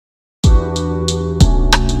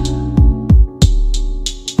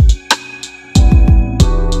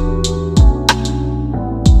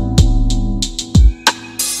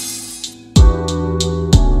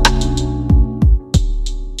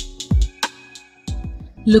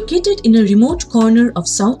Located in a remote corner of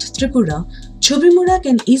South Tripura, Chabimura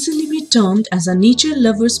can easily be termed as a nature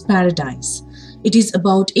lover's paradise. It is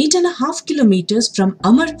about 8.5 kilometers from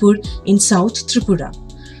Amarpur in South Tripura.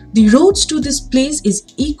 The roads to this place is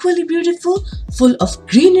equally beautiful, full of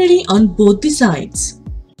greenery on both the sides.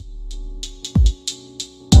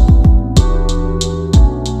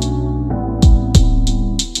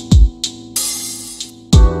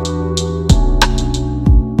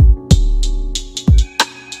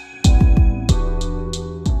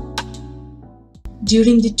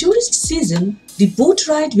 During the tourist season, the boat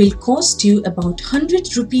ride will cost you about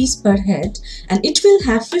 100 rupees per head and it will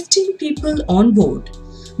have 15 people on board.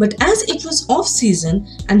 But as it was off-season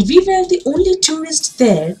and we were the only tourists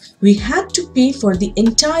there, we had to pay for the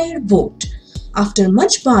entire boat. After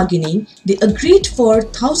much bargaining, they agreed for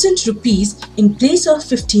 1000 rupees in place of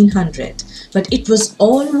 1500, but it was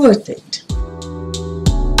all worth it.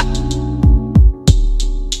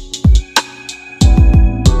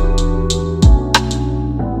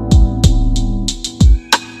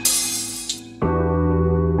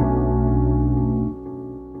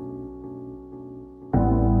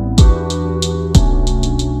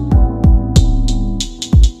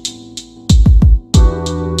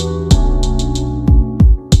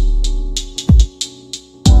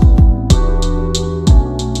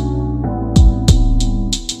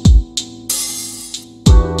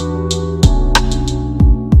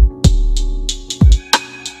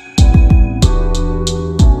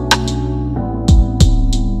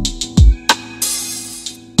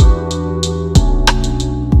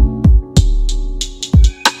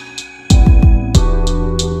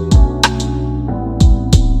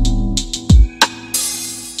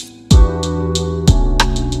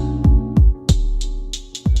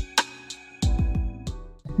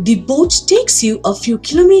 The boat takes you a few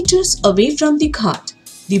kilometers away from the ghat,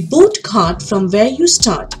 the boat ghat from where you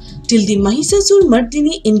start, till the Mahishasur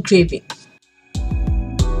Mardini engraving.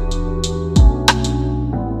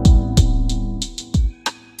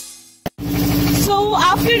 So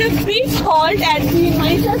after a brief halt at the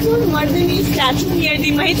Mahishasur Mardini statue, near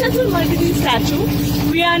the Mahishasur Mardini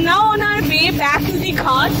statue, we are now on our way back to the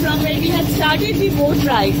ghat from where we had started the boat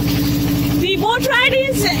ride. The boat ride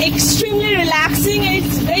is extremely relaxing and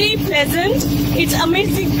it's very pleasant. It's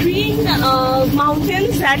amidst the green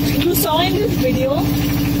mountains that you saw in this video,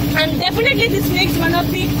 and definitely this makes one of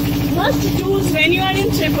the must-dos when you are in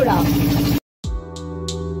Tripura.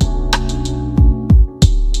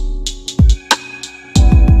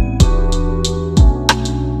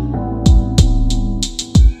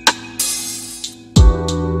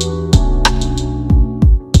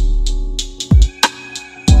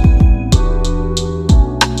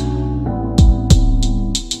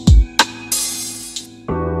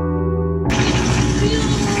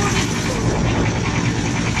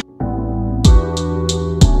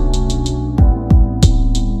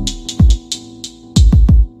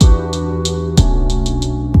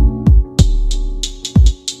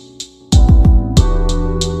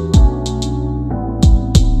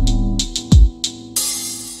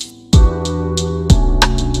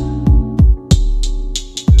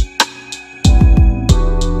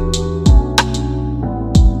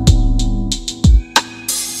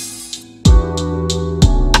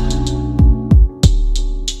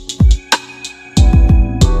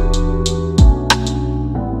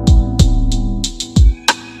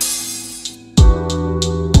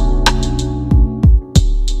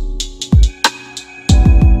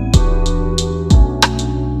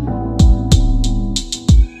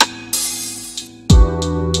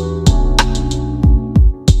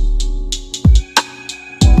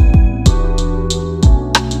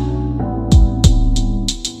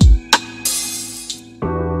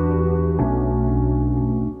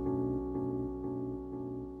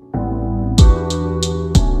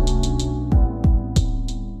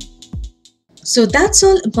 So that's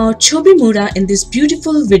all about Chabimura in this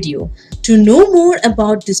beautiful video. To know more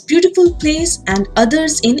about this beautiful place and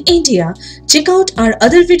others in India, check out our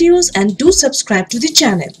other videos and do subscribe to the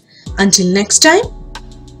channel. Until next time,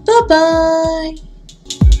 bye bye.